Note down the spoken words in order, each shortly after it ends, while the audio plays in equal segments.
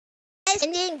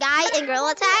Indian guy in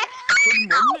Gorilla Tag?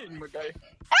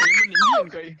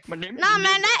 No,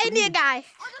 man, that Indian guy.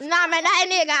 No, man, that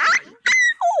Indian guy.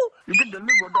 You can tell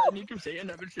me what I need to say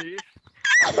and I will say it.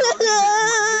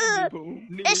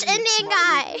 It's Indian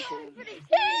guy.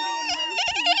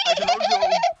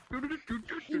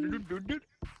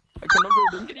 I can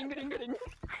also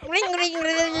Ring, ring,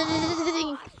 ring,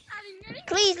 ring.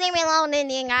 Please leave me alone,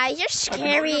 Indian guy. You're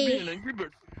scary. an angry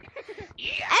bird.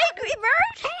 Angry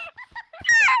bird?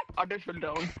 I just fell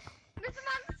down.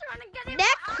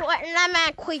 That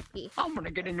man creepy. I'm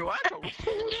gonna get in your asshole.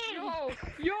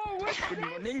 Yo, what's good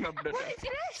morning, my brother?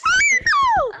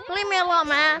 Leave me alone,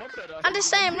 man. I'm just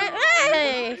saying, man.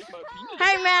 Hey,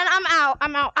 man,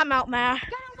 I'm out, man.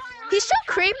 He's so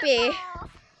creepy.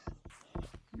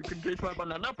 You can taste my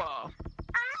banana bar.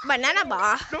 Banana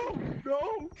bar?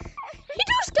 No. He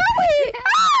just got me.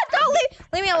 Don't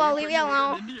leave me alone. Leave me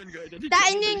alone.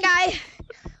 That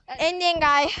Indian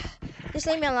guy. Just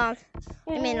leave me alone.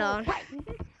 Leave me alone.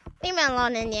 Leave me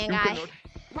alone, Indian guy.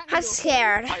 I'm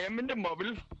scared. I am in the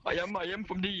Marvel. I am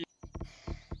from the.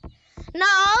 No,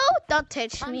 don't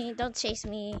touch me. Don't chase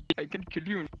me. I can kill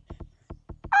you.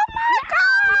 Oh my god!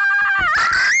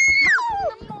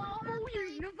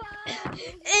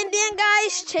 Indian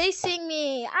guy's chasing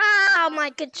me. Ah, my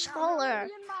controller.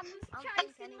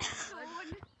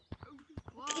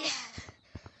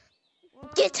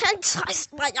 Get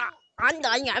enticed by your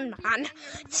Indian man.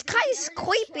 This guy is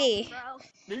creepy.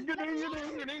 I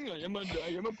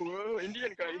am a poor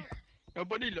Indian guy.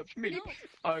 Nobody loves me.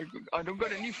 I don't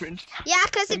got any friends. Yeah,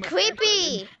 because you're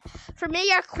creepy. For me,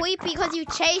 you're creepy because you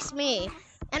chase me.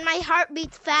 And my heart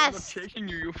beats I'm not fast. chasing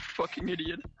you, you fucking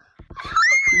idiot.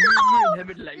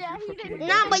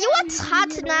 Nah, but you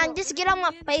retarded, man. Just get on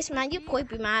my face, man. You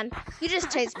creepy, man. You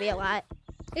just chase me a lot.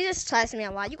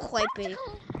 You creepy. You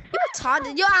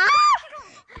retarded.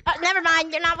 Never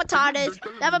mind. You're not retarded.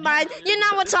 Never mind. You're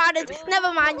not retarded.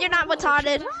 Never mind. You're not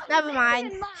retarded. Never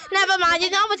mind. Never mind.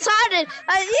 You're not retarded.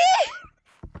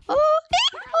 No,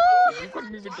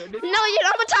 you're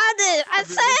not retarded. I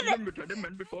said.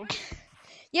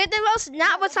 You're the most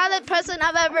not retarded person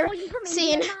I've ever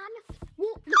seen.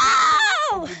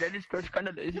 Oh!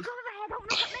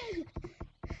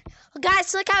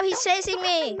 Guys, look how he's chasing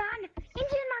me.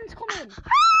 Indian man's coming.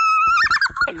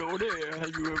 Hello there.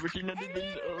 Have you ever seen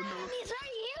anything? Oh no. He's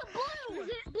right here.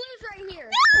 Blue's right here.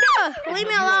 No, leave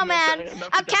me alone, man.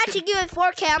 I'm catching you in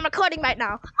 4K. I'm recording right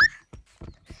now.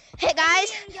 Hey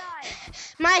guys,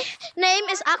 my name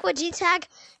is Aqua G Tag.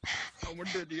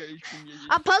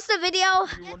 I'll post a video.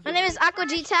 My name is Aqua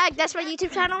G Tag. That's my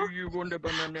YouTube channel.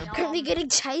 Currently getting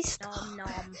chased.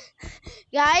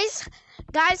 Guys,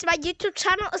 my YouTube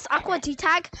channel is Aqua G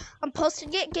Tag. I'm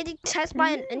posting it, getting chased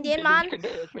by an Indian man. I'm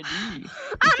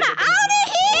out of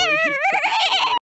here.